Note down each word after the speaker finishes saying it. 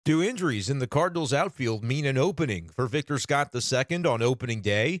Do injuries in the Cardinals outfield mean an opening for Victor Scott II on opening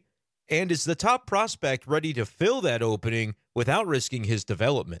day? And is the top prospect ready to fill that opening without risking his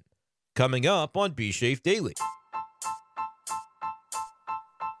development? Coming up on B Schaeffer Daily.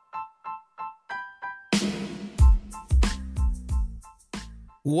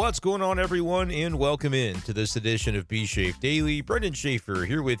 What's going on, everyone, and welcome in to this edition of B Schaeffer Daily. Brenden Schaeffer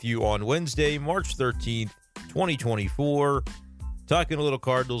here with you on Wednesday, March 13th, 2024. Talking a little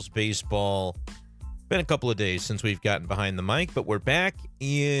Cardinals baseball. Been a couple of days since we've gotten behind the mic, but we're back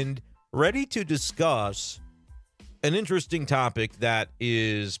and ready to discuss an interesting topic that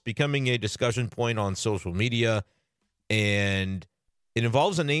is becoming a discussion point on social media. And it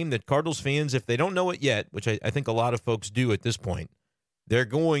involves a name that Cardinals fans, if they don't know it yet, which I think a lot of folks do at this point, they're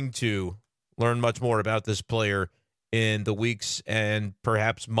going to learn much more about this player in the weeks and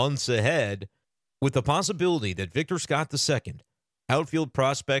perhaps months ahead, with the possibility that Victor Scott II, outfield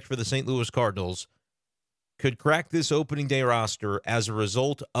prospect for the St. Louis Cardinals, could crack this opening day roster as a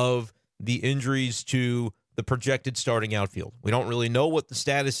result of the injuries to the projected starting outfield. We don't really know what the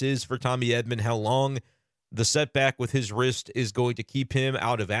status is for Tommy Edman, how long the setback with his wrist is going to keep him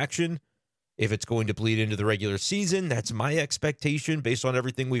out of action. If it's going to bleed into the regular season, that's my expectation based on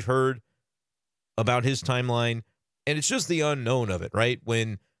everything we've heard about his timeline. And it's just the unknown of it, right?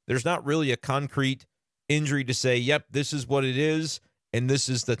 When there's not really a concrete injury to say, yep, this is what it is, and this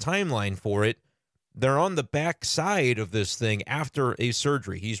is the timeline for it. They're on the back side of this thing after a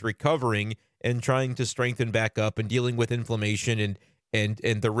surgery. He's recovering and trying to strengthen back up and dealing with inflammation and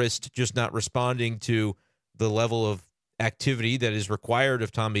the wrist just not responding to the level of activity that is required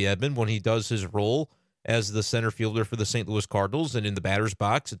of Tommy Edman when he does his role as the center fielder for the St. Louis Cardinals and in the batter's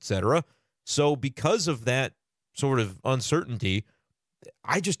box, etc. So because of that sort of uncertainty,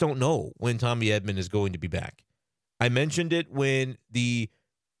 I just don't know when Tommy Edman is going to be back. I mentioned it when the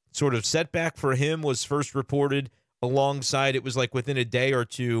sort of setback for him was first reported alongside, it was like within a day or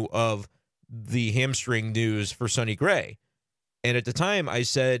two of the hamstring news for Sonny Gray. And at the time I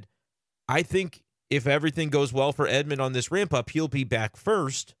said, I think if everything goes well for Edman on this ramp up, he'll be back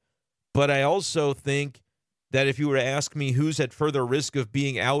first. But I also think that if you were to ask me who's at further risk of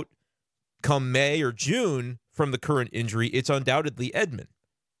being out come May or June from the current injury, it's undoubtedly Edman.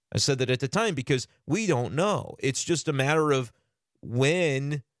 I said that at the time because we don't know. It's just a matter of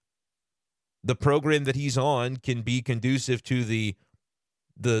when the program that he's on can be conducive to the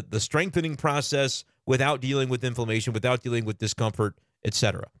strengthening process without dealing with inflammation, without dealing with discomfort,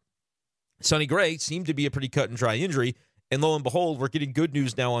 etc. Sonny Gray seemed to be a pretty cut and dry injury, and lo and behold, we're getting good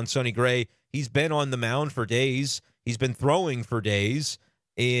news now on Sonny Gray. He's been on the mound for days. He's been throwing for days.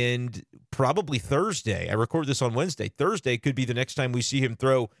 And probably Thursday, I record this on Wednesday, Thursday could be the next time we see him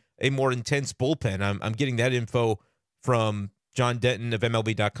throw a more intense bullpen. I'm getting that info from John Denton of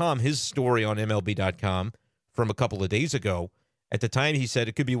MLB.com, his story on MLB.com from a couple of days ago. At the time, he said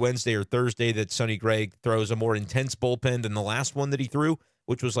it could be Wednesday or Thursday that Sonny Gray throws a more intense bullpen than the last one that he threw,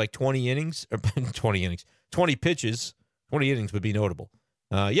 which was like 20 innings, or 20 pitches. 20 innings would be notable.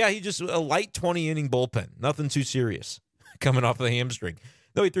 He just a light 20-inning bullpen. Nothing too serious coming off the hamstring.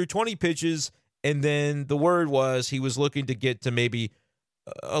 No, he threw 20 pitches, and then the word was he was looking to get to maybe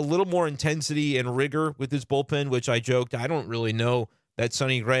a little more intensity and rigor with his bullpen, which I joked, I don't really know that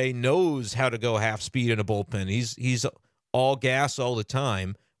Sonny Gray knows how to go half speed in a bullpen. He's all gas all the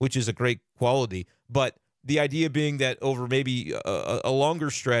time, which is a great quality. But the idea being that over maybe a longer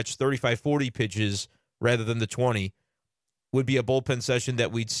stretch, 35, 40 pitches rather than the 20, would be a bullpen session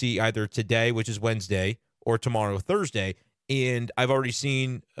that we'd see either today, which is Wednesday, or tomorrow, Thursday. And I've already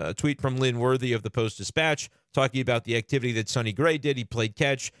seen a tweet from Lynn Worthy of the Post-Dispatch talking about the activity that Sonny Gray did. He played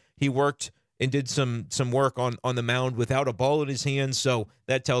catch. He worked and did some work on the mound without a ball in his hands. So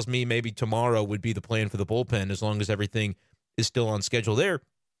that tells me maybe tomorrow would be the plan for the bullpen as long as everything is still on schedule there.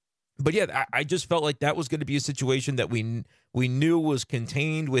 But yeah, I just felt like that was going to be a situation that we knew was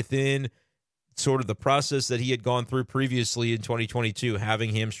contained within sort of the process that he had gone through previously in 2022,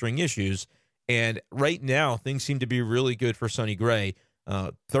 having hamstring issues. And right now, things seem to be really good for Sonny Gray.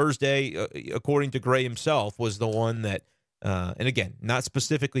 Thursday, according to Gray himself, was the one that, and again, not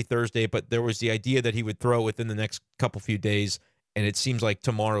specifically Thursday, but there was the idea that he would throw within the next few days. And it seems like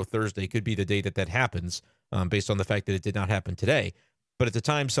tomorrow, Thursday, could be the day that happens, based on the fact that it did not happen today. But at the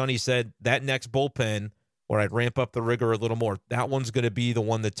time, Sonny said that next bullpen, where I'd ramp up the rigor a little more, that one's going to be the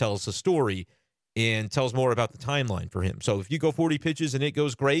one that tells the story and tells more about the timeline for him. So if you go 40 pitches and it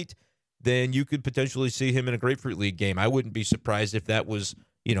goes great, then you could potentially see him in a Grapefruit League game. I wouldn't be surprised if that was,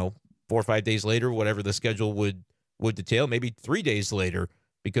 4 or 5 days later, whatever the schedule would detail, maybe 3 days later,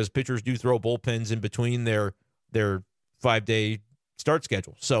 because pitchers do throw bullpens in between their 5-day start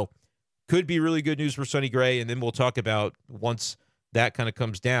schedule. So could be really good news for Sonny Gray, and then we'll talk about, once that kind of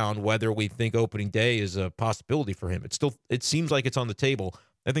comes down, whether we think opening day is a possibility for him. It seems like it's on the table.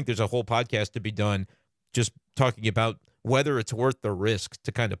 I think there's a whole podcast to be done just talking about whether it's worth the risk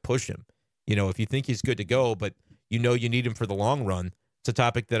to kind of push him. If you think he's good to go, but you need him for the long run. It's a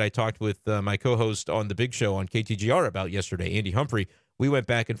topic that I talked with my co-host on The Big Show on KTGR about yesterday, Andy Humphrey. We went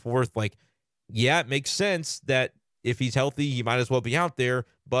back and forth like, yeah, it makes sense that if he's healthy, he might as well be out there,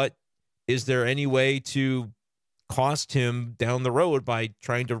 but is there any way to cost him down the road by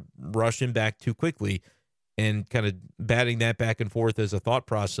trying to rush him back too quickly, and kind of batting that back and forth as a thought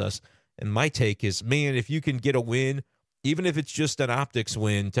process? And my take is, man, if you can get a win, even if it's just an optics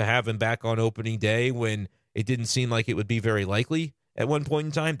win, to have him back on opening day when it didn't seem like it would be very likely at one point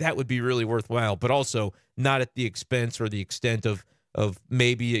in time, that would be really worthwhile, but also not at the expense or the extent of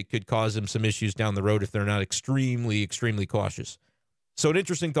maybe it could cause them some issues down the road if they're not extremely, extremely cautious. So an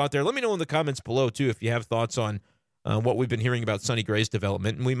interesting thought there. Let me know in the comments below, too, if you have thoughts on what we've been hearing about Sonny Gray's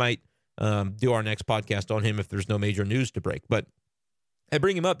development, and we might do our next podcast on him if there's no major news to break. But I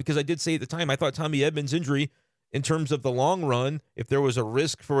bring him up because I did say at the time I thought Tommy Edman's injury, in terms of the long run, if there was a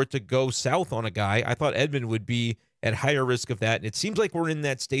risk for it to go south on a guy, I thought Edman would be at higher risk of that. And it seems like we're in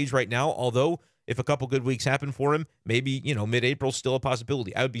that stage right now, although if a couple good weeks happen for him, maybe, mid-April still a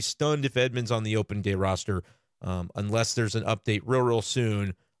possibility. I would be stunned if Edman's on the opening day roster unless there's an update real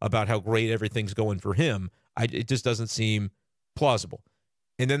soon about how great everything's going for him. It just doesn't seem plausible.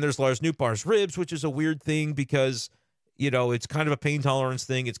 And then there's Lars Nootbaar's ribs, which is a weird thing because, it's kind of a pain tolerance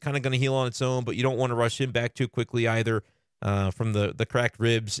thing. It's kind of going to heal on its own, but you don't want to rush him back too quickly either from the cracked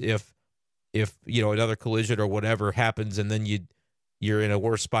ribs if another collision or whatever happens and then you're in a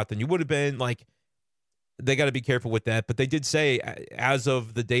worse spot than you would have been. Like, they got to be careful with that. But they did say, as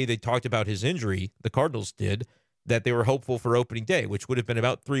of the day they talked about his injury, the Cardinals did, that they were hopeful for opening day, which would have been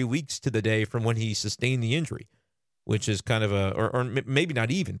about 3 weeks to the day from when he sustained the injury, which is kind of or maybe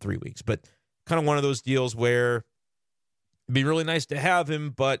not even 3 weeks, but kind of one of those deals where it'd be really nice to have him,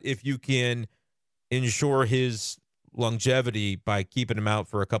 but if you can ensure his longevity by keeping him out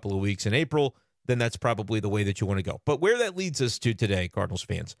for a couple of weeks in April, then that's probably the way that you want to go. But where that leads us to today, Cardinals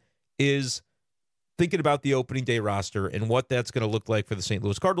fans, is thinking about the opening day roster and what that's going to look like for the St.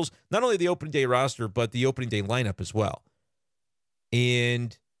 Louis Cardinals. Not only the opening day roster, but the opening day lineup as well.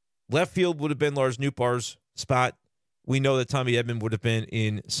 And left field would have been Lars Nootbaar's spot. We know that Tommy Edman would have been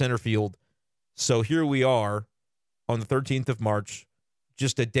in center field. So here we are on the 13th of March,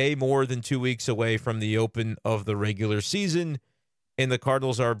 just a day more than 2 weeks away from the open of the regular season, and the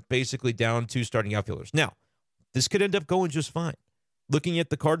Cardinals are basically down 2 starting outfielders. Now, this could end up going just fine. Looking at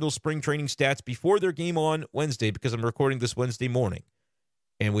the Cardinals spring training stats before their game on Wednesday, because I'm recording this Wednesday morning,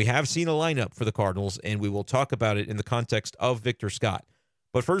 and we have seen a lineup for the Cardinals, and we will talk about it in the context of Victor Scott.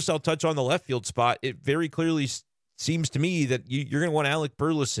 But first, I'll touch on the left field spot. It very clearly seems to me that you're going to want Alec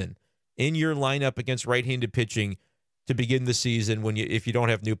Burleson in your lineup against right-handed pitching to begin the season if you don't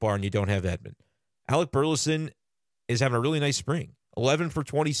have Nootbaar and you don't have Edman. Alec Burleson is having a really nice spring. 11 for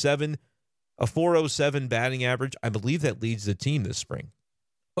 27, a 407 batting average. I believe that leads the team this spring.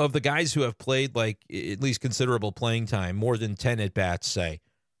 Of the guys who have played like at least considerable playing time, more than 10 at-bats, say,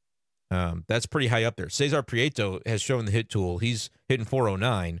 that's pretty high up there. Cesar Prieto has shown the hit tool. He's hitting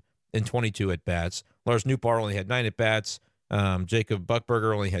 409 in 22 at-bats. Lars Nootbaar only had 9 at-bats. Jacob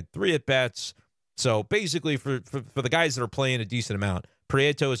Buckberger only had 3 at-bats. So basically, for the guys that are playing a decent amount,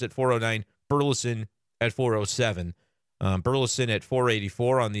 Prieto is at 409, Burleson at 407, Burleson at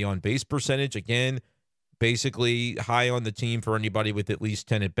 484 on the on-base percentage. Again, basically high on the team for anybody with at least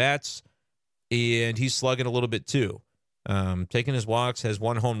 10 at-bats, and he's slugging a little bit too. Taking his walks, has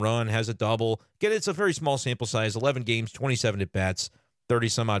 1 home run, has a double. Again, it's a very small sample size, 11 games, 27 at-bats,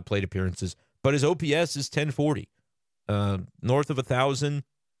 30-some-odd plate appearances. But his OPS is 1040, north of 1,000.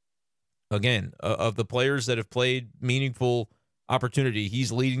 Again, of the players that have played meaningful opportunity,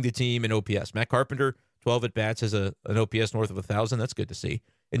 he's leading the team in OPS. Matt Carpenter, 12 at-bats, has an OPS north of 1,000. That's good to see.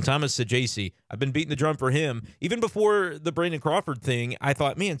 And Thomas Saggese, I've been beating the drum for him. Even before the Brandon Crawford thing, I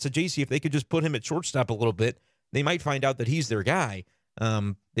thought, man, Saggese, if they could just put him at shortstop a little bit, they might find out that he's their guy.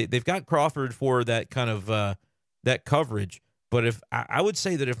 They've got Crawford for that kind of that coverage. But if I would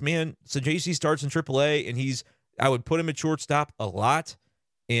say that if, Saggese starts in AAA and I would put him at shortstop a lot,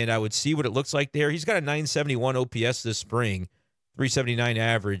 and I would see what it looks like there. He's got a 971 OPS this spring, 379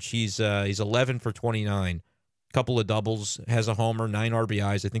 average. He's 11 for 29. Couple of doubles, has a homer, 9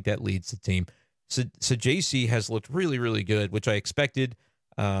 RBIs. I think that leads the team. So JC has looked really, really good, which I expected.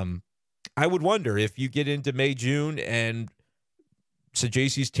 I would wonder if you get into May, June, and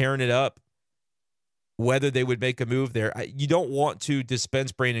JC's tearing it up, whether they would make a move there. You don't want to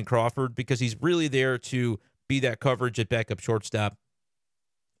dispense Brandon Crawford because he's really there to be that coverage at backup shortstop.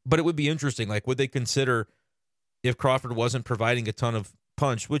 But it would be interesting. Like, would they consider if Crawford wasn't providing a ton of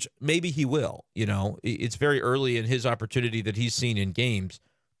punch, which maybe he will? It's very early in his opportunity that he's seen in games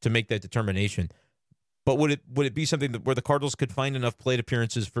to make that determination. But would it be something where the Cardinals could find enough plate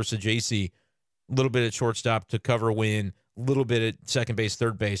appearances for Sajacy, a little bit at shortstop to cover a win, a little bit at second base,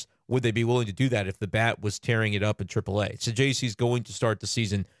 third base? Would they be willing to do that if the bat was tearing it up in AAA? Sajacy's going to start the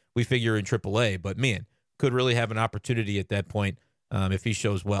season, we figure, in AAA, but man, could really have an opportunity at that point if he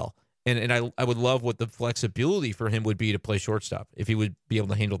shows well. And I would love what the flexibility for him would be to play shortstop, if he would be able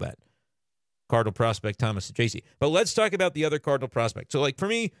to handle that. Cardinal prospect Thomas Sajacy. But let's talk about the other Cardinal prospect. So, like, for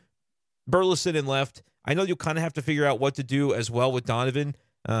me, Burleson in left, I know you'll kind of have to figure out what to do as well with Donovan.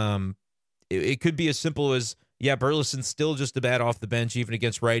 It could be as simple as, Burleson's still just a bat off the bench, even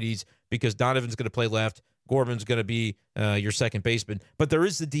against righties, because Donovan's going to play left. Gorman's going to be your second baseman. But there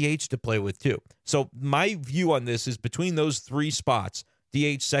is the DH to play with, too. So my view on this is between those three spots,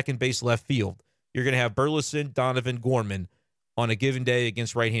 DH, second base, left field, you're going to have Burleson, Donovan, Gorman on a given day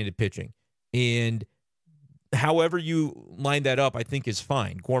against right-handed pitching. And however you line that up, I think is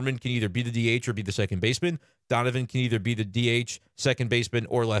fine. Gorman can either be the DH or be the second baseman. Donovan can either be the DH, second baseman,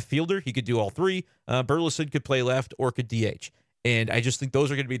 or left fielder. He could do all three. Burleson could play left or could DH. And I just think those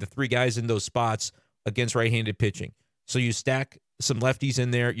are going to be the three guys in those spots against right-handed pitching. So you stack some lefties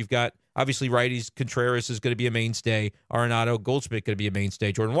in there. You've got, obviously, righties. Contreras is going to be a mainstay. Arenado, Goldschmidt going to be a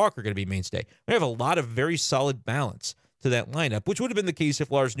mainstay. Jordan Walker going to be a mainstay. We have a lot of very solid balance to that lineup, which would have been the case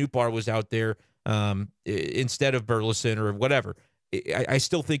if Lars Nootbaar was out there instead of Burleson or whatever. I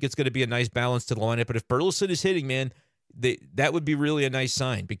still think it's going to be a nice balance to the lineup. But if Burleson is hitting, man, that would be really a nice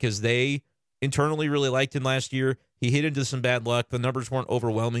sign, because they internally really liked him last year. He hit into some bad luck. The numbers weren't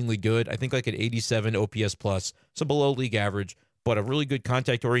overwhelmingly good. I think like an 87 OPS plus, so below league average, but a really good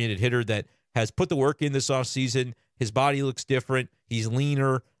contact-oriented hitter that has put the work in this offseason. His body looks different. He's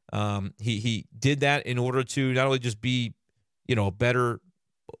leaner. He did that in order to not only just be, better,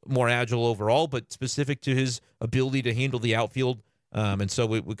 more agile overall, but specific to his ability to handle the outfield. And so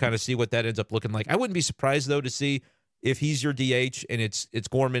we kind of see what that ends up looking like. I wouldn't be surprised, though, to see if he's your DH and it's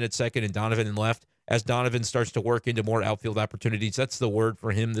Gorman at second and Donovan in left, as Donovan starts to work into more outfield opportunities. That's the word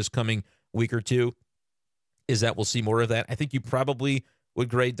for him this coming week or two, is that we'll see more of that. I think you probably would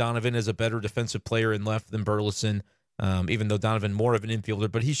grade Donovan as a better defensive player in left than Burleson, even though Donovan more of an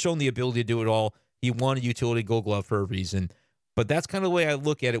infielder. But he's shown the ability to do it all. He won a utility Gold Glove for a reason. But that's kind of the way I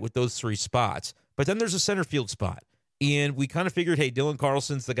look at it with those three spots. But then there's a center field spot. And we kind of figured, hey, Dylan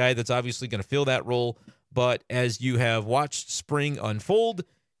Carlson's the guy that's obviously going to fill that role. But as you have watched spring unfold,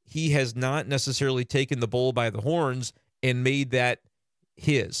 he has not necessarily taken the bull by the horns and made that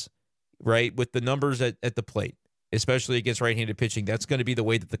his, right, with the numbers at the plate, especially against right-handed pitching. That's going to be the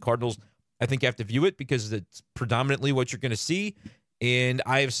way that the Cardinals, I think, have to view it, because it's predominantly what you're going to see. And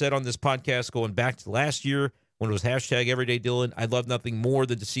I have said on this podcast going back to last year when it was hashtag Everyday Dylan, I'd love nothing more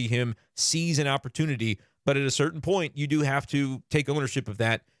than to see him seize an opportunity. But at a certain point, you do have to take ownership of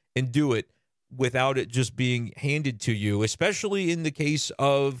that and do it without it just being handed to you, especially in the case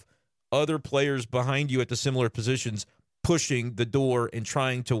of other players behind you at the similar positions pushing the door and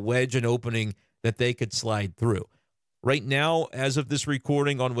trying to wedge an opening that they could slide through. Right now, as of this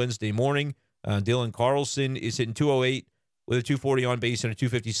recording on Wednesday morning, Dylan Carlson is hitting 208 with a 240 on base and a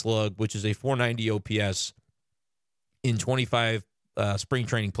 250 slug, which is a 490 OPS in 25 spring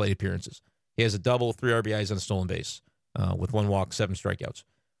training plate appearances. He has a double, 3 RBIs on a stolen base with 1 walk, 7 strikeouts.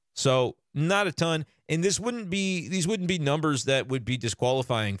 So not a ton. And these wouldn't be numbers that would be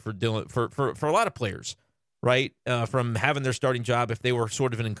disqualifying for Dylan for a lot of players, right? From having their starting job if they were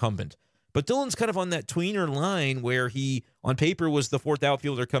sort of an incumbent. But Dylan's kind of on that tweener line where he, on paper, was the 4th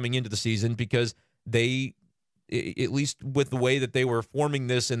outfielder coming into the season, because they, at least with the way that they were forming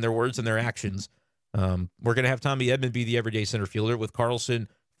this in their words and their actions, we're going to have Tommy Edman be the everyday center fielder, with Carlson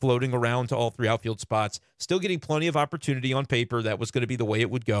floating around to all 3 outfield spots, still getting plenty of opportunity on paper. That was going to be the way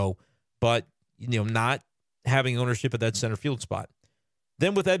it would go, but not having ownership of that center field spot.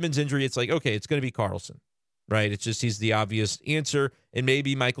 Then with Edman's injury, it's like, okay, it's going to be Carlson, right? It's just he's the obvious answer, and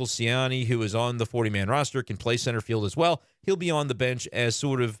maybe Michael Ciani, who is on the 40-man roster, can play center field as well. He'll be on the bench as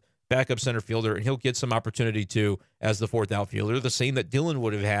sort of backup center fielder, and he'll get some opportunity too as the 4th outfielder, the same that Dylan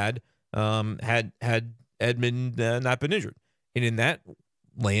would have had had Edman not been injured. And in that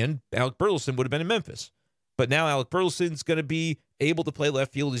land, Alec Burleson would have been in Memphis. But now Alec Burleson's going to be able to play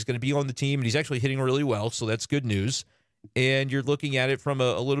left field. He's going to be on the team, and he's actually hitting really well, so that's good news. And you're looking at it from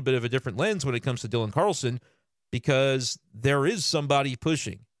a little bit of a different lens when it comes to Dylan Carlson, because there is somebody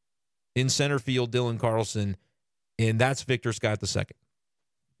pushing. In center field, Dylan Carlson, and that's Victor Scott II.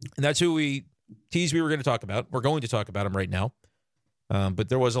 And that's who we teased we were going to talk about. We're going to talk about him right now. But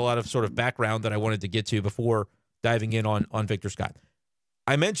there was a lot of sort of background that I wanted to get to before diving in on Victor Scott.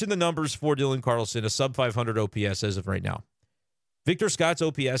 I mentioned the numbers for Dylan Carlson, a sub-500 OPS as of right now. Victor Scott's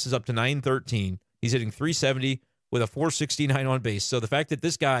OPS is up to 913. He's hitting 370 with a 469 on base. So the fact that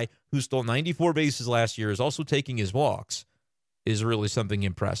this guy who stole 94 bases last year is also taking his walks is really something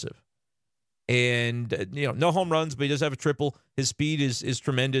impressive. And, no home runs, but he does have a triple. His speed is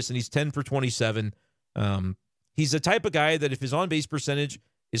tremendous, and he's 10 for 27. He's the type of guy that if his on-base percentage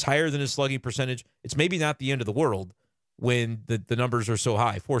is higher than his slugging percentage, it's maybe not the end of the world when the numbers are so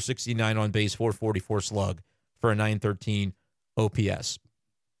high. 469 on base, 444 slug for a 913 OPS.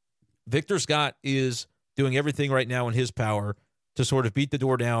 Victor Scott is doing everything right now in his power to sort of beat the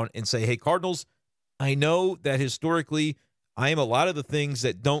door down and say, hey, Cardinals, I know that historically I am a lot of the things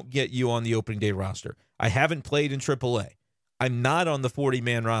that don't get you on the opening day roster. I haven't played in AAA. I'm not on the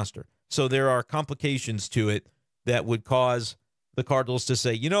 40-man roster. So there are complications to it that would cause the Cardinals to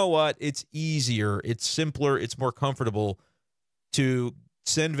say, you know what, it's easier, it's simpler, it's more comfortable to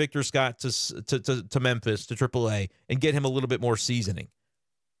send Victor Scott to Memphis, to AAA, and get him a little bit more seasoning.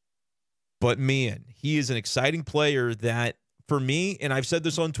 But, man, he is an exciting player that, for me, and I've said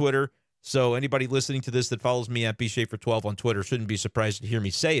this on Twitter, so anybody listening to this that follows me at bschaefer12 on Twitter shouldn't be surprised to hear me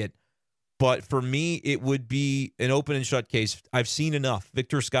say it. But for me, it would be an open and shut case. I've seen enough.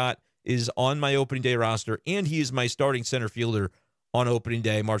 Victor Scott is on my opening day roster, and he is my starting center fielder on opening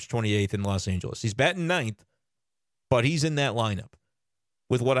day, March 28th in Los Angeles. He's batting ninth, but he's in that lineup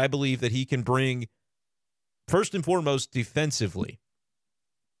with what I believe that he can bring, first and foremost, defensively,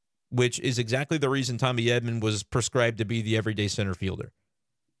 which is exactly the reason Tommy Edman was prescribed to be the everyday center fielder.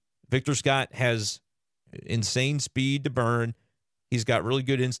 Victor Scott has insane speed to burn. He's got really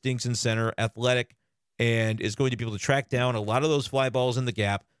good instincts in center, athletic, and is going to be able to track down a lot of those fly balls in the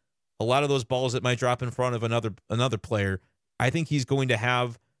gap, a lot of those balls that might drop in front of another player. I think he's going to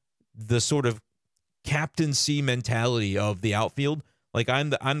have the sort of captaincy mentality of the outfield. Like I'm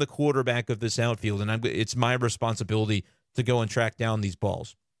the quarterback of this outfield, and it's my responsibility to go and track down these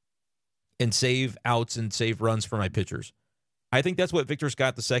balls and save outs and save runs for my pitchers. I think that's what Victor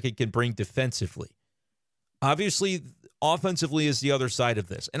Scott II can bring defensively. Obviously, offensively is the other side of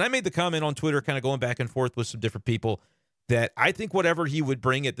this. And I made the comment on Twitter, kind of going back and forth with some different people, that I think whatever he would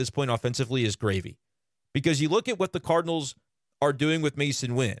bring at this point offensively is gravy. Because you look at what the Cardinals are doing with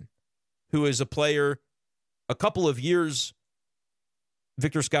Mason Wynn, who is a player a couple of years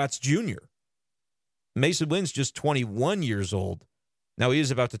Victor Scott's junior. Mason Wynn's just 21 years old. Now, he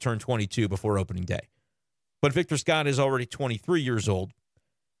is about to turn 22 before opening day. But Victor Scott is already 23 years old.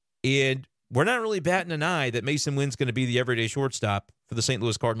 And we're not really batting an eye that Mason Wynn's going to be the everyday shortstop for the St.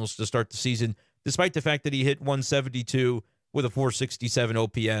 Louis Cardinals to start the season, despite the fact that he hit 172 with a 467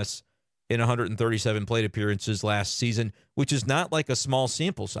 OPS in 137 plate appearances last season, which is not like a small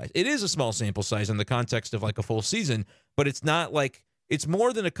sample size. It is a small sample size in the context of like a full season, but it's not like, it's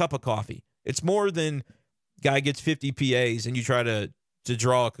more than a cup of coffee. It's more than guy gets 50 PAs and you try to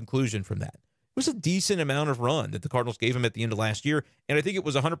draw a conclusion from that. It was a decent amount of run that the Cardinals gave him at the end of last year, and I think it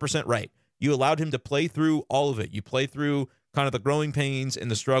was 100% right. You allowed him to play through all of it. You play through kind of the growing pains and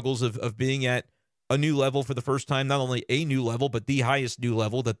the struggles of being at a new level for the first time, not only a new level, but the highest new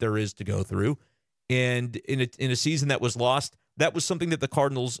level that there is to go through. And in a season that was lost, that was something that the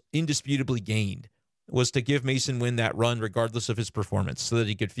Cardinals indisputably gained, was to give Mason Wynn that run regardless of his performance so that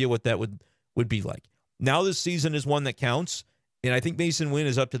he could feel what that would be like. Now this season is one that counts, and I think Mason Wynn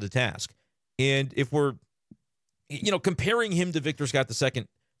is up to the task. And if we're, comparing him to Victor Scott II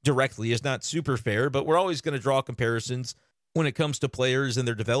directly is not super fair, but we're always going to draw comparisons when it comes to players and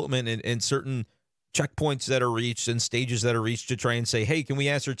their development and certain checkpoints that are reached and stages that are reached to try and say, hey, can we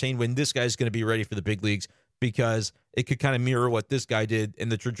ascertain when this guy's going to be ready for the big leagues? Because it could kind of mirror what this guy did in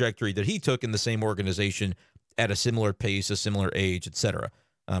the trajectory that he took in the same organization at a similar pace, a similar age, etc.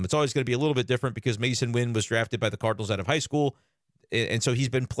 It's always going to be a little bit different because Mason Wynn was drafted by the Cardinals out of high school, and so he's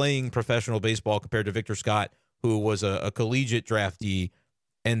been playing professional baseball compared to Victor Scott, who was a collegiate draftee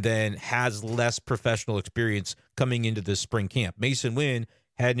and then has less professional experience coming into this spring camp. Mason Wynn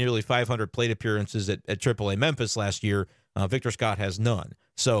had nearly 500 plate appearances at AAA Memphis last year. Victor Scott has none.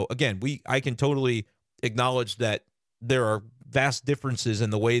 So, again, I can totally acknowledge that there are vast differences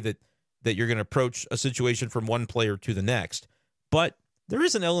in the way that you're going to approach a situation from one player to the next. But there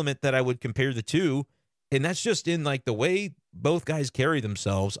is an element that I would compare the two, and that's just in like the way both guys carry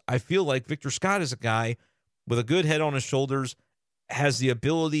themselves. I feel like Victor Scott is a guy with a good head on his shoulders, has the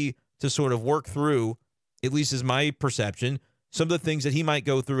ability to sort of work through, at least is my perception, some of the things that he might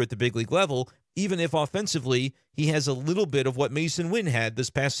go through at the big league level, even if offensively he has a little bit of what Mason Wynn had this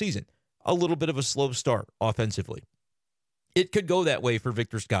past season, a little bit of a slow start offensively. It could go that way for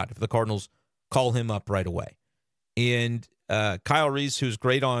Victor Scott if the Cardinals call him up right away. And Kyle Reese, who's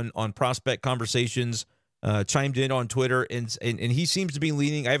great on prospect conversations, chimed in on Twitter, and he seems to be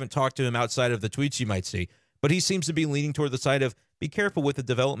leaning. I haven't talked to him outside of the tweets you might see, but he seems to be leaning toward the side of be careful with the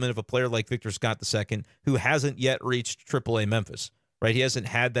development of a player like Victor Scott II, who hasn't yet reached AAA Memphis, right? He hasn't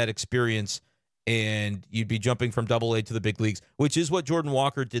had that experience, and you'd be jumping from AA to the big leagues, which is what Jordan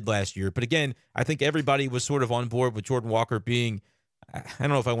Walker did last year. But again, I think everybody was sort of on board with Jordan Walker being, I don't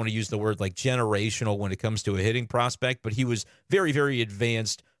know if I want to use the word like generational when it comes to a hitting prospect, but he was very, very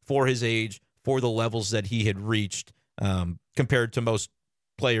advanced for his age, for the levels that he had reached compared to most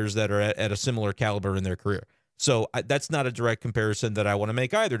players that are at a similar caliber in their career. So that's not a direct comparison that I want to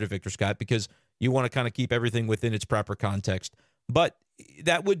make either to Victor Scott, because you want to kind of keep everything within its proper context. But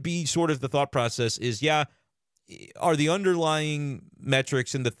that would be sort of the thought process is, yeah, are the underlying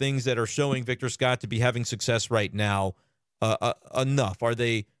metrics and the things that are showing Victor Scott to be having success right now enough?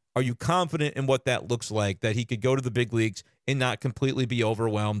 Are you confident in what that looks like, that he could go to the big leagues and not completely be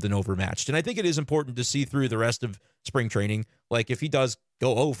overwhelmed and overmatched? And I think it is important to see through the rest of spring training. Like if he does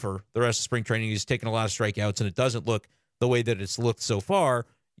go over the rest of spring training, he's taking a lot of strikeouts and it doesn't look the way that it's looked so far,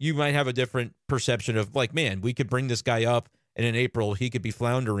 you might have a different perception of like, man, we could bring this guy up and in April he could be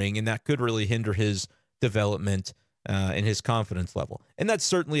floundering, and that could really hinder his development and his confidence level. And that's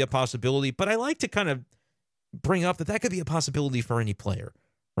certainly a possibility, but I like to kind of bring up that could be a possibility for any player,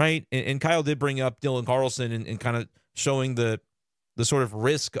 right? And Kyle did bring up Dylan Carlson and kind of showing the sort of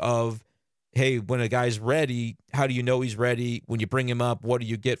risk of, hey, when a guy's ready, how do you know he's ready? When you bring him up, what do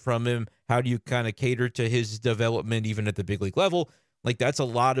you get from him? How do you kind of cater to his development even at the big league level? Like that's a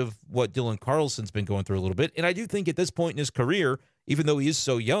lot of what Dylan Carlson's been going through a little bit. And I do think at this point in his career, even though he is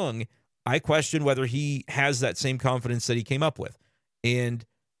so young, I question whether he has that same confidence that he came up with. And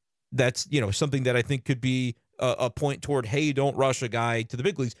that's, something that I think could be a point toward, hey, don't rush a guy to the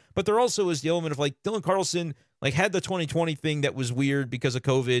big leagues. But there also is the element of like Dylan Carlson, like had the 2020 thing that was weird because of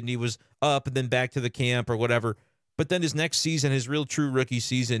COVID and he was up and then back to the camp or whatever. But then his next season, his real true rookie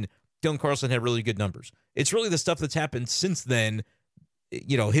season, Dylan Carlson had really good numbers. It's really the stuff that's happened since then,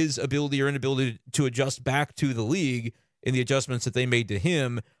 his ability or inability to adjust back to the league and the adjustments that they made to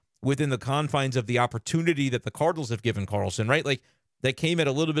him within the confines of the opportunity that the Cardinals have given Carlson, right? Like that came at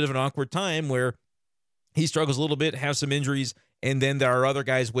a little bit of an awkward time where he struggles a little bit, has some injuries, and then there are other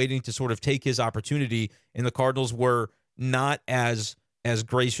guys waiting to sort of take his opportunity, and the Cardinals were not as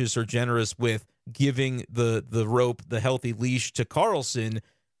gracious or generous with giving the rope, the healthy leash to Carlson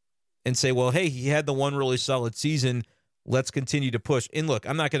and say, well, hey, he had the one really solid season. Let's continue to push. And look,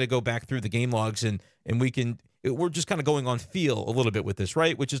 I'm not going to go back through the game logs and we're just kind of going on feel a little bit with this,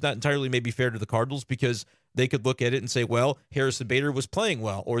 right? Which is not entirely maybe fair to the Cardinals because they could look at it and say, well, Harrison Bader was playing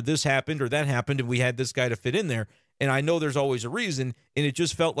well, or this happened or that happened, and we had this guy to fit in there. And I know there's always a reason, and it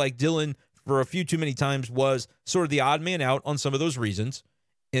just felt like Dylan, for a few too many times, was sort of the odd man out on some of those reasons.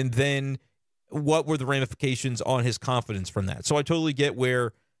 And then what were the ramifications on his confidence from that? So I totally get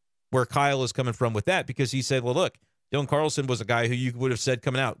where Kyle is coming from with that, because he said, well, look, Dylan Carlson was a guy who you would have said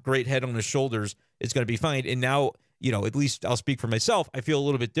coming out, great head on his shoulders, it's going to be fine. And now, at least I'll speak for myself, I feel a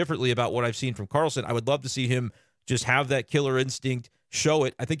little bit differently about what I've seen from Carlson. I would love to see him just have that killer instinct, show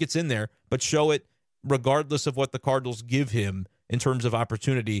it. I think it's in there, but show it regardless of what the Cardinals give him in terms of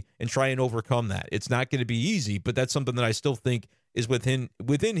opportunity and try and overcome that. It's not going to be easy, but that's something that I still think is within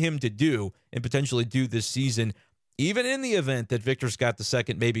him to do and potentially do this season, even in the event that Victor Scott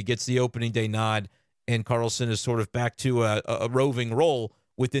II maybe gets the opening day nod and Carlson is sort of back to a roving role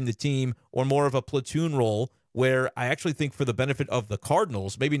within the team, or more of a platoon role, where I actually think for the benefit of the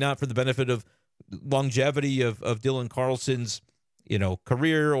Cardinals, maybe not for the benefit of longevity of Dylan Carlson's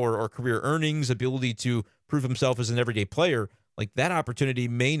career or career earnings, ability to prove himself as an everyday player, like that opportunity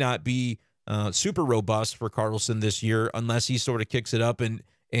may not be super robust for Carlson this year unless he sort of kicks it up and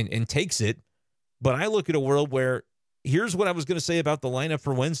takes it. But I look at a world where, here's what I was going to say about the lineup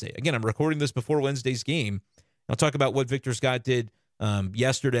for Wednesday. Again, I'm recording this before Wednesday's game. I'll talk about what Victor Scott did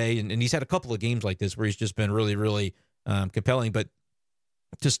yesterday, and he's had a couple of games like this where he's just been really, really compelling. But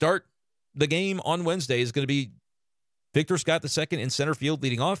to start the game on Wednesday is going to be Victor Scott II in center field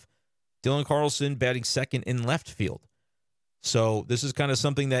leading off, Dylan Carlson batting second in left field. So this is kind of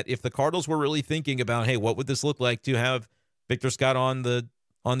something that if the Cardinals were really thinking about, hey, what would this look like to have Victor Scott on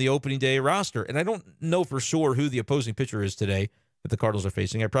the opening day roster? And I don't know for sure who the opposing pitcher is today that the Cardinals are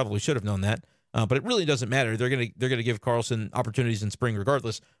facing. I probably should have known that, but it really doesn't matter. They're gonna give Carlson opportunities in spring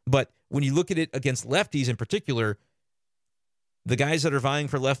regardless. But when you look at it against lefties in particular, The guys that are vying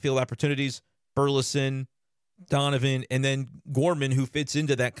for left field opportunities, Burleson, Donovan, and then Gorman, who fits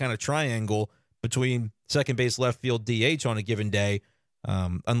into that kind of triangle between second base, left field, DH on a given day,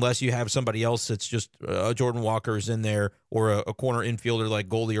 unless you have somebody else that's just Jordan Walker is in there, or a corner infielder like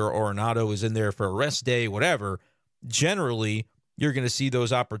Goldie or Arenado is in there for a rest day, whatever. Generally, you're going to see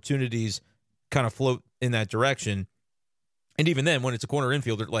those opportunities kind of float in that direction. And even then, when it's a corner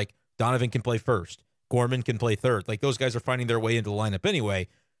infielder, like Donovan can play first, Gorman can play third. Like those guys are finding their way into the lineup anyway.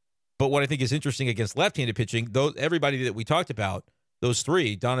 But what I think is interesting against left-handed pitching, though, everybody that we talked about, those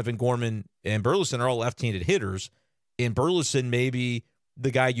three, Donovan, Gorman, and Burleson, are all left-handed hitters. And Burleson may be the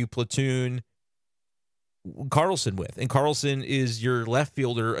guy you platoon Carlson with. And Carlson is your left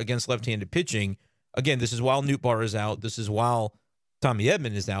fielder against left-handed pitching. Again, this is while Nootbaar is out. This is while Tommy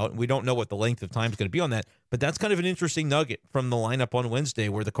Edman is out. And we don't know what the length of time is going to be on that. But that's kind of an interesting nugget from the lineup on Wednesday,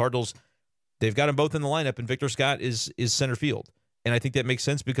 where the Cardinals, they've got them both in the lineup, and Victor Scott is center field. And I think that makes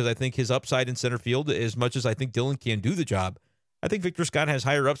sense because I think his upside in center field, as much as I think Dylan can do the job, I think Victor Scott has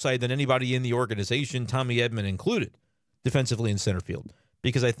higher upside than anybody in the organization, Tommy Edman included, defensively in center field.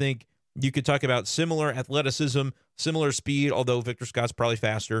 Because I think you could talk about similar athleticism, similar speed, although Victor Scott's probably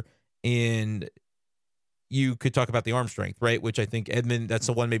faster, and you could talk about the arm strength, right? Which I think Edman, that's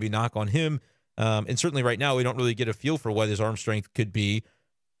the one maybe knock on him. And certainly right now, we don't really get a feel for what his arm strength could be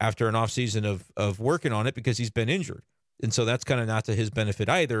after an offseason of working on it because he's been injured. And so that's kind of not to his benefit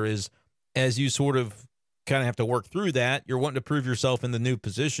either, is as you sort of kind of have to work through that, you're wanting to prove yourself in the new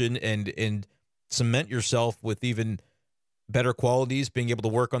position and cement yourself with even better qualities, being able to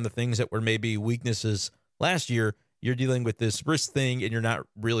work on the things that were maybe weaknesses last year. You're dealing with this wrist thing, and you're not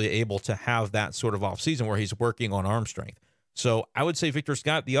really able to have that sort of offseason where he's working on arm strength. So I would say Victor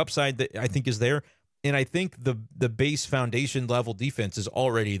Scott, the upside that I think is there, and I think the base foundation level defense is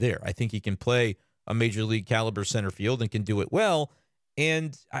already there. I think he can play a major league caliber center field and can do it well.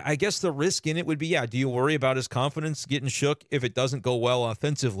 And I guess the risk in it would be, do you worry about his confidence getting shook if it doesn't go well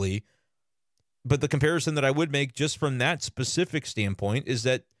offensively? But the comparison that I would make just from that specific standpoint is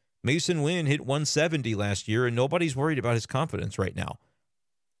that Mason Wynn hit 170 last year, and nobody's worried about his confidence right now.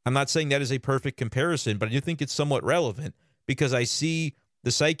 I'm not saying that is a perfect comparison, but I do think it's somewhat relevant because I see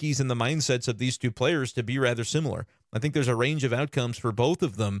the psyches and the mindsets of these two players to be rather similar. I think there's a range of outcomes for both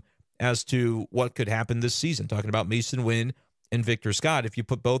of them as to what could happen this season. Talking about Mason Wynn and Victor Scott, if you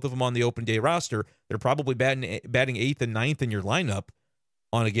put both of them on the open day roster, they're probably batting eighth and ninth in your lineup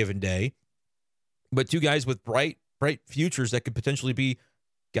on a given day. But two guys with bright futures that could potentially be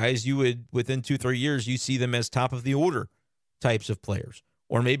guys you would, within 2-3 years, you see them as top of the order types of players,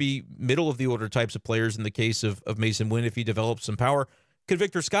 or maybe middle of the order types of players in the case of Mason Wynn if he develops some power. Could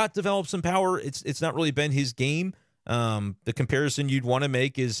Victor Scott develop some power? It's not really been his game. The comparison you'd want to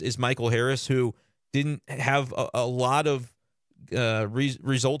make is Michael Harris, who didn't have a lot of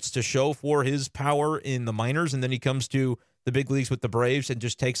results to show for his power in the minors, and then he comes to the big leagues with the Braves and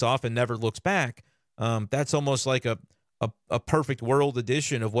just takes off and never looks back. That's almost like a perfect world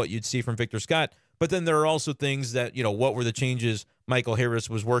edition of what you'd see from Victor Scott. But then there are also things that, what were the changes Michael Harris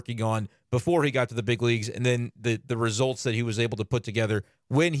was working on before he got to the big leagues, and then the results that he was able to put together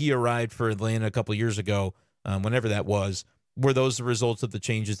when he arrived for Atlanta a couple of years ago, whenever that was, were those the results of the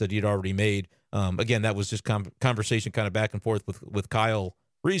changes that he'd already made? Again, that was just conversation kind of back and forth with Kyle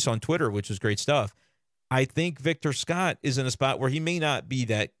Reese on Twitter, which is great stuff. I think Victor Scott is in a spot where he may not be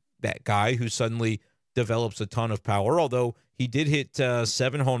that guy who suddenly develops a ton of power, although he did hit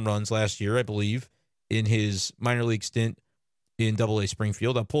 7 home runs last year, I believe, in his minor league stint in Double-A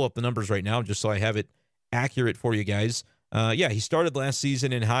Springfield. I'll pull up the numbers right now just so I have it accurate for you guys. He started last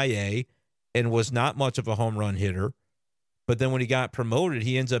season in High A and was not much of a home run hitter. But then when he got promoted,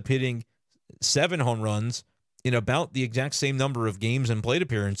 he ends up hitting 7 home runs in about the exact same number of games and plate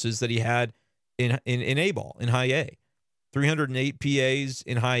appearances that he had in A-ball, in High A. 308 PAs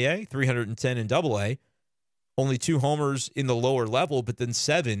in High A, 310 in Double-A. Only 2 homers in the lower level, but then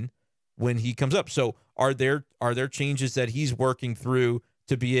 7 when he comes up. So are there changes that he's working through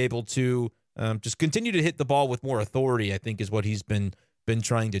to be able to just continue to hit the ball with more authority, I think is what he's been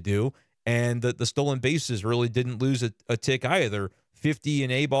trying to do. And the stolen bases really didn't lose a tick either. 50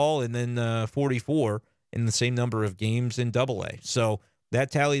 in A-ball and then 44 in the same number of games in Double-A. So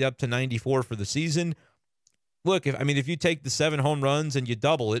that tallied up to 94 for the season. Look, if you take the 7 home runs and you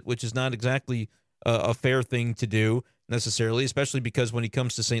double it, which is not exactly a fair thing to do necessarily, especially because when he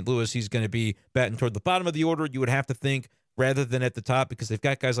comes to St. Louis, he's going to be batting toward the bottom of the order. You would have to think rather than at the top, because they've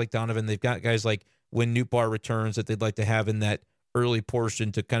got guys like Donovan, they've got guys like when Nootbaar returns that they'd like to have in that early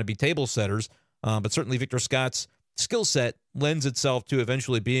portion to kind of be table setters. But certainly Victor Scott's skill set lends itself to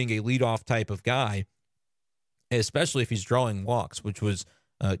eventually being a leadoff type of guy. especially if he's drawing walks, which was,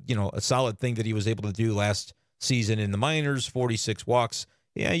 a solid thing that he was able to do last season in the minors, 46 walks.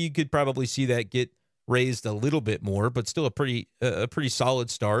 Yeah, you could probably see that get raised a little bit more, but still a pretty solid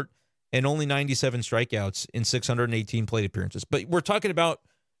start, and only 97 strikeouts in 618 plate appearances. But we're talking about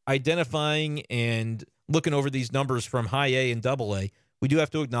identifying and looking over these numbers from high A and double A. We do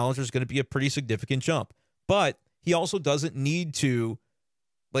have to acknowledge there's going to be a pretty significant jump, but he also doesn't need to,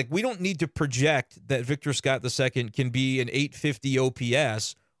 we don't need to project that Victor Scott II can be an 850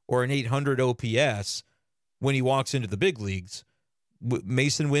 OPS or an 800 OPS when he walks into the big leagues.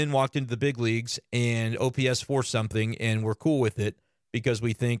 Mason Wynn walked into the big leagues and OPS for something, and we're cool with it because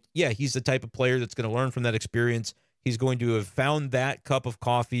we think, yeah, he's the type of player that's going to learn from that experience. He's going to have found that cup of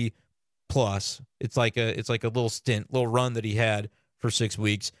coffee plus. It's like a little run that he had for 6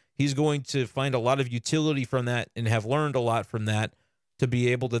 weeks. He's going to find a lot of utility from that and have learned a lot from that to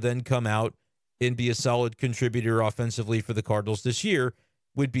be able to then come out and be a solid contributor offensively for the Cardinals this year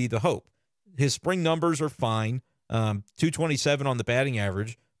would be the hope. His spring numbers are fine. 227 on the batting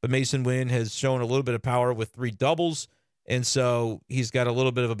average, but Mason Wynn has shown a little bit of power with 3 doubles, and so he's got a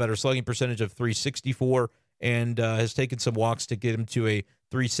little bit of a better slugging percentage of 364 and has taken some walks to get him to a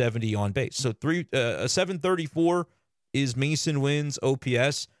 370 on base. So a 734 is Mason Wynn's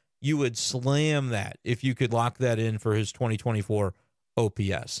OPS. You would slam that if you could lock that in for his 2024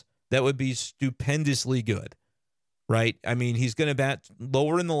 OPS. That would be stupendously good, right? I mean, he's going to bat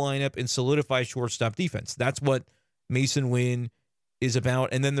lower in the lineup and solidify shortstop defense. That's what Mason Wynn is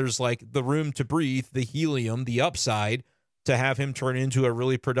about. And then there's the room to breathe, the helium, the upside to have him turn into a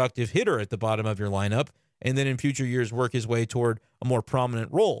really productive hitter at the bottom of your lineup, and then in future years work his way toward a more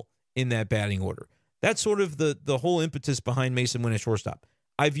prominent role in that batting order. That's sort of the whole impetus behind Mason Wynn at shortstop.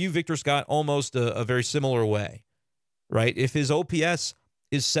 I view Victor Scott almost a very similar way, right? If his OPS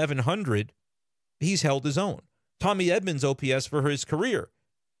is 700, he's held his own. Tommy Edman's OPS for his career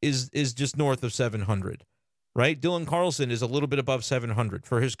is just north of 700, right? Dylan Carlson is a little bit above 700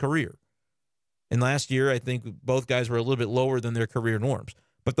 for his career. And last year, I think both guys were a little bit lower than their career norms.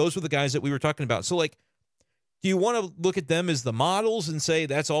 But those were the guys that we were talking about. So, do you want to look at them as the models and say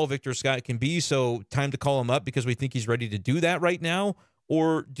that's all Victor Scott can be, so time to call him up because we think he's ready to do that right now?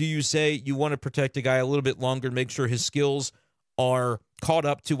 Or do you say you want to protect a guy a little bit longer, make sure his skills are caught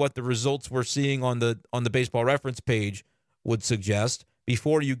up to what the results we're seeing on the baseball reference page would suggest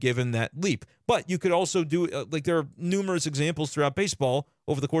before you give him that leap? But you could also do, there are numerous examples throughout baseball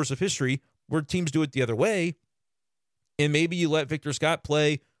over the course of history where teams do it the other way, and maybe you let Victor Scott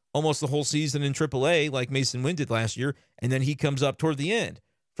play almost the whole season in AAA like Mason Wynn did last year, and then he comes up toward the end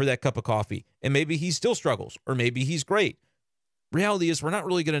for that cup of coffee, and maybe he still struggles, or maybe he's great. Reality is we're not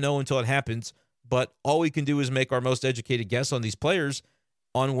really going to know until it happens, but all we can do is make our most educated guess on these players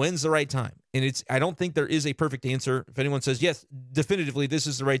on when's the right time. And I don't think there is a perfect answer. If anyone says, yes, definitively this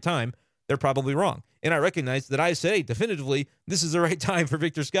is the right time, they're probably wrong. And I recognize that I say definitively this is the right time for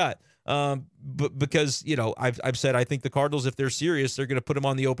Victor Scott. But because, I've said I think the Cardinals, if they're serious, they're going to put him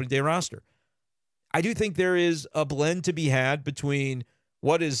on the opening day roster. I do think there is a blend to be had between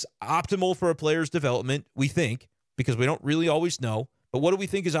what is optimal for a player's development, we think, because we don't really always know, but what do we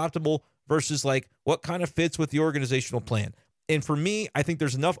think is optimal versus what kind of fits with the organizational plan. And for me, I think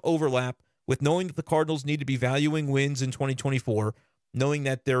there's enough overlap with knowing that the Cardinals need to be valuing wins in 2024, knowing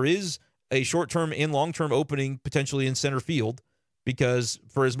that there is a short-term and long-term opening potentially in center field, because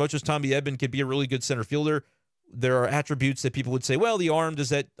for as much as Tommy Edman could be a really good center fielder, there are attributes that people would say, well, the arm, does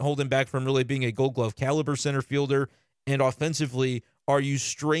that hold him back from really being a Gold Glove caliber center fielder? And offensively, are you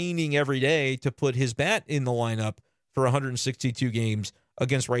straining every day to put his bat in the lineup for 162 games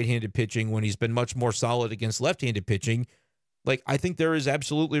against right-handed pitching when he's been much more solid against left-handed pitching? I think there is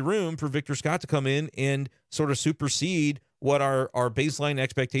absolutely room for Victor Scott to come in and sort of supersede what our baseline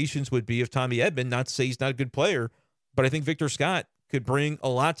expectations would be of Tommy Edman. Not to say he's not a good player, but I think Victor Scott could bring a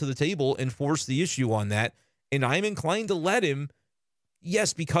lot to the table and force the issue on that. And I'm inclined to let him,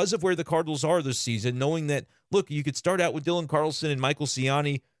 yes, because of where the Cardinals are this season, knowing that, look, you could start out with Dylan Carlson and Michael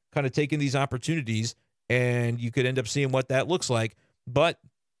Ciani kind of taking these opportunities, and you could end up seeing what that looks like. But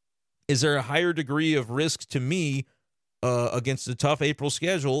is there a higher degree of risk to me against a tough April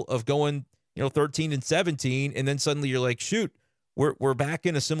schedule of going 13 and 17, and then suddenly you're like, shoot, we're back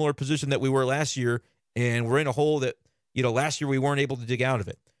in a similar position that we were last year, and we're in a hole that last year we weren't able to dig out of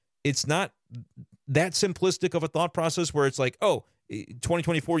it. It's not that simplistic of a thought process where it's like, oh,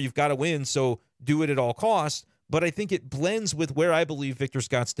 2024 you've got to win, so do it at all costs. But I think it blends with where I believe Victor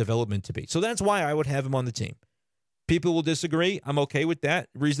Scott's development to be. So that's why I would have him on the team. People will disagree. I'm okay with that.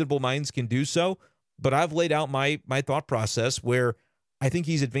 Reasonable minds can do so. But I've laid out my thought process where I think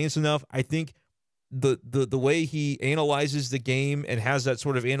he's advanced enough. I think the way he analyzes the game and has that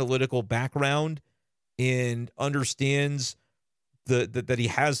sort of analytical background and understands that he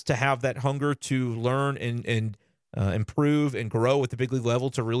has to have that hunger to learn and improve and grow at the big league level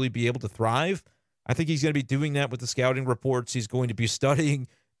to really be able to thrive. I think he's going to be doing that with the scouting reports. He's going to be studying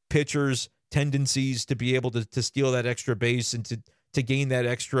pitchers' tendencies to be able to steal that extra base and to gain that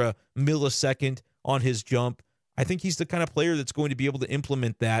extra millisecond on his jump. I think he's the kind of player that's going to be able to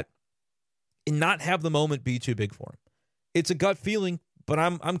implement that and not have the moment be too big for him. It's a gut feeling, but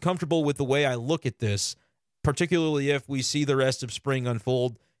I'm comfortable with the way I look at this, particularly if we see the rest of spring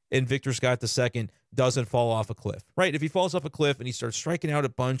unfold and Victor Scott II doesn't fall off a cliff, right? If he falls off a cliff and he starts striking out a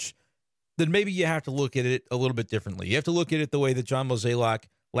bunch, then maybe you have to look at it a little bit differently. You have to look at it the way that John Mozeliak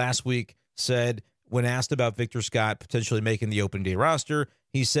last week said when asked about Victor Scott potentially making the open day roster.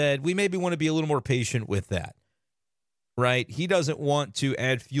 He said, we maybe want to be a little more patient with that, right? He doesn't want to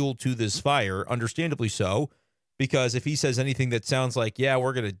add fuel to this fire, understandably so, because if he says anything that sounds like, yeah,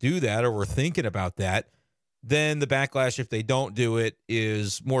 we're going to do that or we're thinking about that, then the backlash, if they don't do it,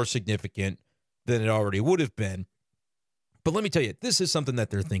 is more significant than it already would have been. But let me tell you, this is something that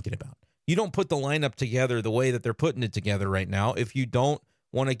they're thinking about. You don't put the lineup together the way that they're putting it together right now if you don't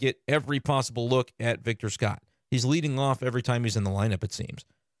want to get every possible look at Victor Scott. He's leading off every time he's in the lineup, it seems.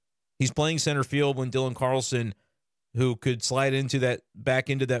 He's playing center field when Dylan Carlson, who could slide back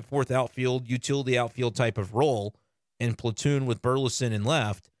into that fourth outfield, utility outfield type of role, and platoon with Burleson in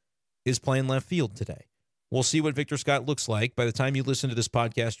left, is playing left field today. We'll see what Victor Scott looks like. By the time you listen to this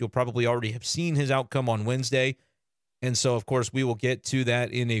podcast, you'll probably already have seen his outcome on Wednesday. And so, of course, we will get to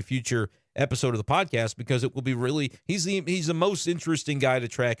that in a future episode of the podcast because it will be really, he's the most interesting guy to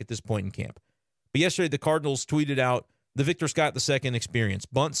track at this point in camp. But yesterday, the Cardinals tweeted out the Victor Scott II experience.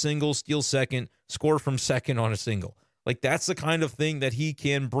 Bunt single, steal second, score from second on a single. Like, that's the kind of thing that he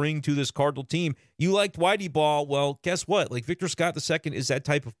can bring to this Cardinal team. You liked Whitey Ball. Well, guess what? Like, Victor Scott II is that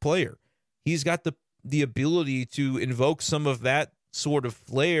type of player. He's got the ability to invoke some of that sort of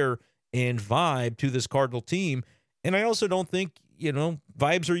flair and vibe to this Cardinal team. And I also don't think,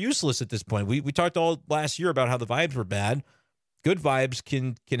 vibes are useless at this point. We talked all last year about how the vibes were bad. Good vibes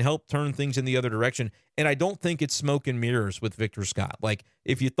can help turn things in the other direction. And I don't think it's smoke and mirrors with Victor Scott. Like,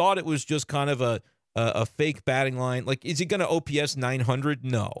 if you thought it was just kind of a fake batting line, like, is he going to OPS 900?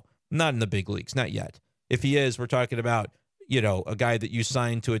 No, not in the big leagues, not yet. If he is, we're talking about, a guy that you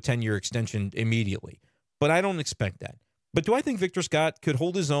signed to a 10-year extension immediately. But I don't expect that. But do I think Victor Scott could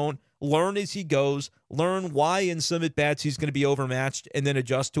hold his own, learn as he goes, learn why in some at-bats he's going to be overmatched, and then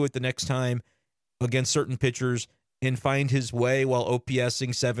adjust to it the next time against certain pitchers and find his way while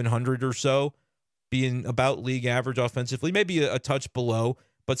OPSing 700 or so, being about league average offensively, maybe a touch below,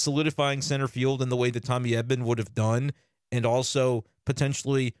 but solidifying center field in the way that Tommy Edman would have done, and also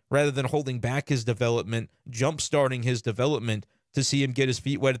potentially, rather than holding back his development, jump-starting his development to see him get his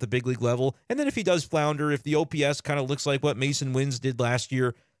feet wet at the big league level. And then if he does flounder, if the OPS kind of looks like what Mason Wins did last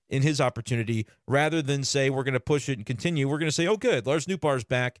year in his opportunity, rather than say we're going to push it and continue, we're going to say, oh, good, Lars Nootbaar's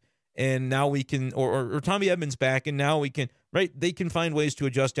back, and now we can, or Tommy Edman's back, and now we can, right? They can find ways to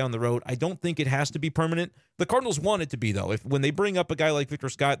adjust down the road. I don't think it has to be permanent. The Cardinals want it to be, though. When they bring up a guy like Victor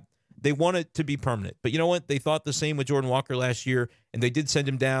Scott, they want it to be permanent. But you know what? They thought the same with Jordan Walker last year, and they did send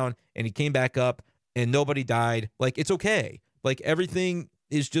him down, and he came back up, and nobody died. Like, it's okay. Like, everything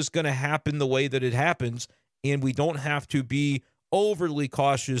is just going to happen the way that it happens, and we don't have to be overly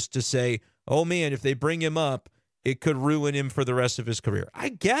cautious to say, oh, man, if they bring him up, it could ruin him for the rest of his career. I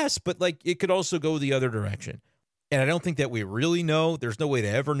guess, but, like, it could also go the other direction. And I don't think that we really know. There's no way to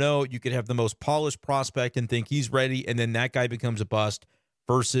ever know. You could have the most polished prospect and think he's ready, and then that guy becomes a bust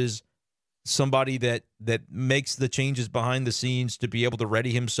versus somebody that makes the changes behind the scenes to be able to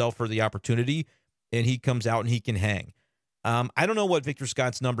ready himself for the opportunity, and he comes out and he can hang. I don't know what Victor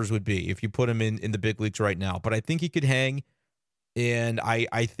Scott's numbers would be if you put him in the big leagues right now, but I think he could hang. And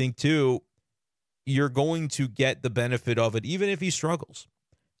I think, too, you're going to get the benefit of it, even if he struggles.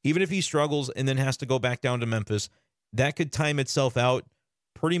 Even if he struggles and then has to go back down to Memphis, that could time itself out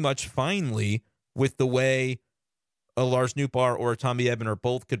pretty much finely with the way a Lars Nootbaar or a Tommy Edman or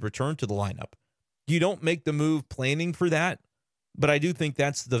both could return to the lineup. You don't make the move planning for that, but I do think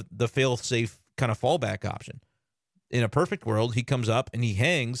that's the fail-safe kind of fallback option. In a perfect world, he comes up and he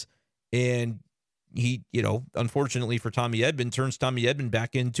hangs, and he, unfortunately for Tommy Edman, turns Tommy Edman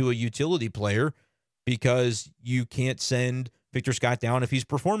back into a utility player because you can't send Victor Scott down if he's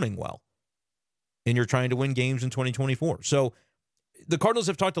performing well, and you're trying to win games in 2024. So the Cardinals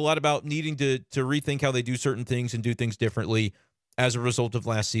have talked a lot about needing to rethink how they do certain things and do things differently as a result of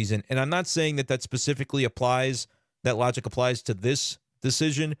last season. And I'm not saying that specifically applies, that logic applies to this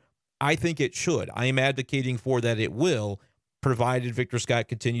decision. I think it should. I am advocating for that it will, provided Victor Scott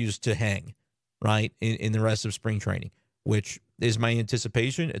continues to hang, right, in the rest of spring training, which is my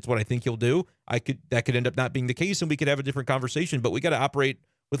anticipation. It's what I think he'll do. That could end up not being the case, and we could have a different conversation, but we got to operate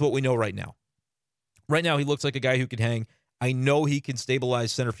with what we know right now. Right now, he looks like a guy who could hang. I know he can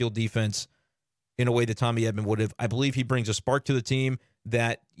stabilize center field defense in a way that Tommy Edman would have. I believe he brings a spark to the team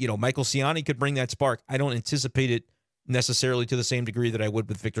that, Michael Ciani could bring that spark. I don't anticipate it necessarily to the same degree that I would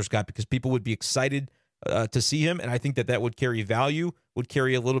with Victor Scott, because people would be excited to see him, and I think that would carry value, would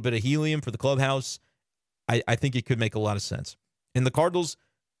carry a little bit of helium for the clubhouse. I think it could make a lot of sense. And the Cardinals,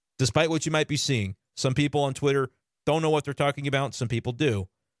 despite what you might be seeing, some people on Twitter don't know what they're talking about. Some people do.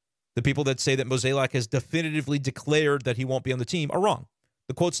 The people that say that Mozeliak has definitively declared that he won't be on the team are wrong.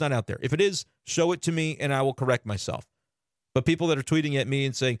 The quote's not out there. If it is, show it to me and I will correct myself. But people that are tweeting at me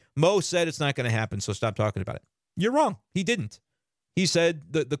and saying, Mo said it's not going to happen, so stop talking about it. You're wrong. He didn't. He said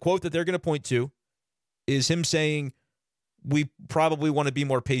the quote that they're going to point to is him saying, we probably want to be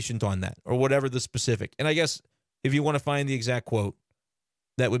more patient on that, or whatever the specific. And I guess if you want to find the exact quote,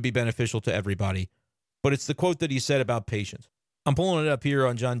 that would be beneficial to everybody. But it's the quote that he said about patience. I'm pulling it up here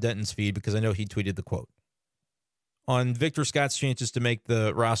on John Denton's feed because I know he tweeted the quote. On Victor Scott's chances to make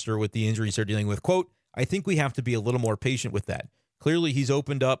the roster with the injuries they're dealing with, quote, I think we have to be a little more patient with that. Clearly, he's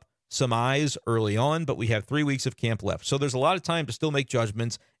opened up some eyes early on, but we have 3 weeks of camp left. So there's a lot of time to still make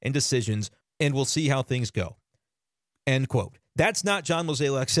judgments and decisions, and we'll see how things go. End quote. That's not John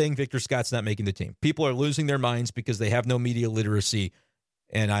Mozeliak saying Victor Scott's not making the team. People are losing their minds because they have no media literacy,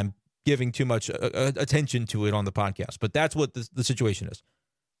 and I'm giving too much attention to it on the podcast. But that's what the situation is.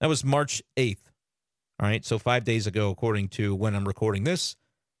 That was March 8th. All right, so 5 days ago, according to when I'm recording this.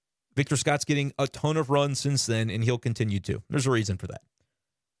 Victor Scott's getting a ton of runs since then, and he'll continue to. There's a reason for that.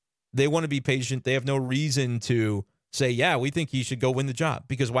 They want to be patient. They have no reason to say, yeah, we think he should go win the job.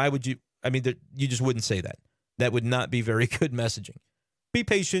 Because why would you? I mean, you just wouldn't say that. That would not be very good messaging. Be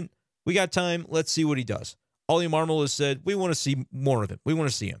patient. We got time. Let's see what he does. Ollie Marmol has said, we want to see more of him. We want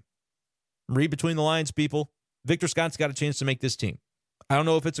to see him. Read between the lines, people. Victor Scott's got a chance to make this team. I don't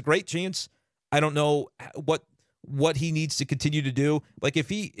know if it's a great chance. I don't know what he needs to continue to do. Like if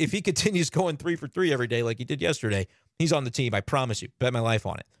he continues going 3 for 3 every day like he did yesterday, he's on the team. I promise you. Bet my life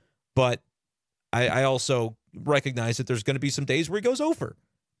on it. But I also recognize that there's going to be some days where he goes over.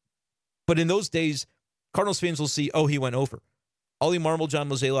 But in those days, Cardinals fans will see, oh, he went over. Ollie Marmol, John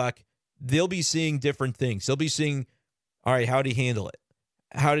Mozeliak, they'll be seeing different things. They'll be seeing, all right, how did he handle it?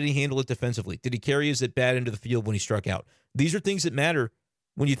 How did he handle it defensively? Did he carry his at bat into the field when he struck out? These are things that matter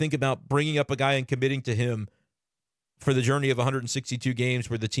when you think about bringing up a guy and committing to him for the journey of 162 games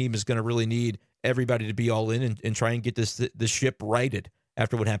where the team is going to really need everybody to be all in and try and get the ship righted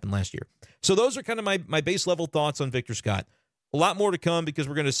after what happened last year. So those are kind of my base level thoughts on Victor Scott. A lot more to come because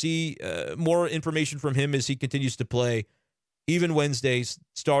we're going to see more information from him as he continues to play, even Wednesdays,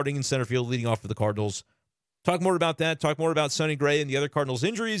 starting in center field, leading off for the Cardinals. Talk more about that. Talk more about Sonny Gray and the other Cardinals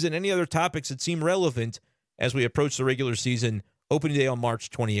injuries and any other topics that seem relevant as we approach the regular season opening day on March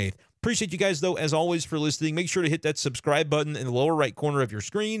 28th. Appreciate you guys, though, as always, for listening. Make sure to hit that subscribe button in the lower right corner of your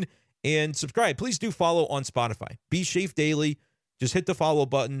screen and subscribe. Please do follow on Spotify. Be Schaeffer Daily. Just hit the follow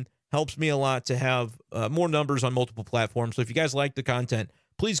button. Helps me a lot to have more numbers on multiple platforms. So if you guys like the content,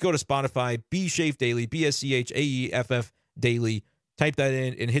 please go to Spotify, Be Schaeffer Daily, BSCHAEFF Daily. Type that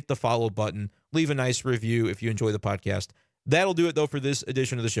in and hit the follow button. Leave a nice review if you enjoy the podcast. That'll do it, though, for this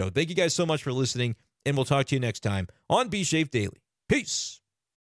edition of the show. Thank you guys so much for listening, and we'll talk to you next time on Be Schaeffer Daily. Peace.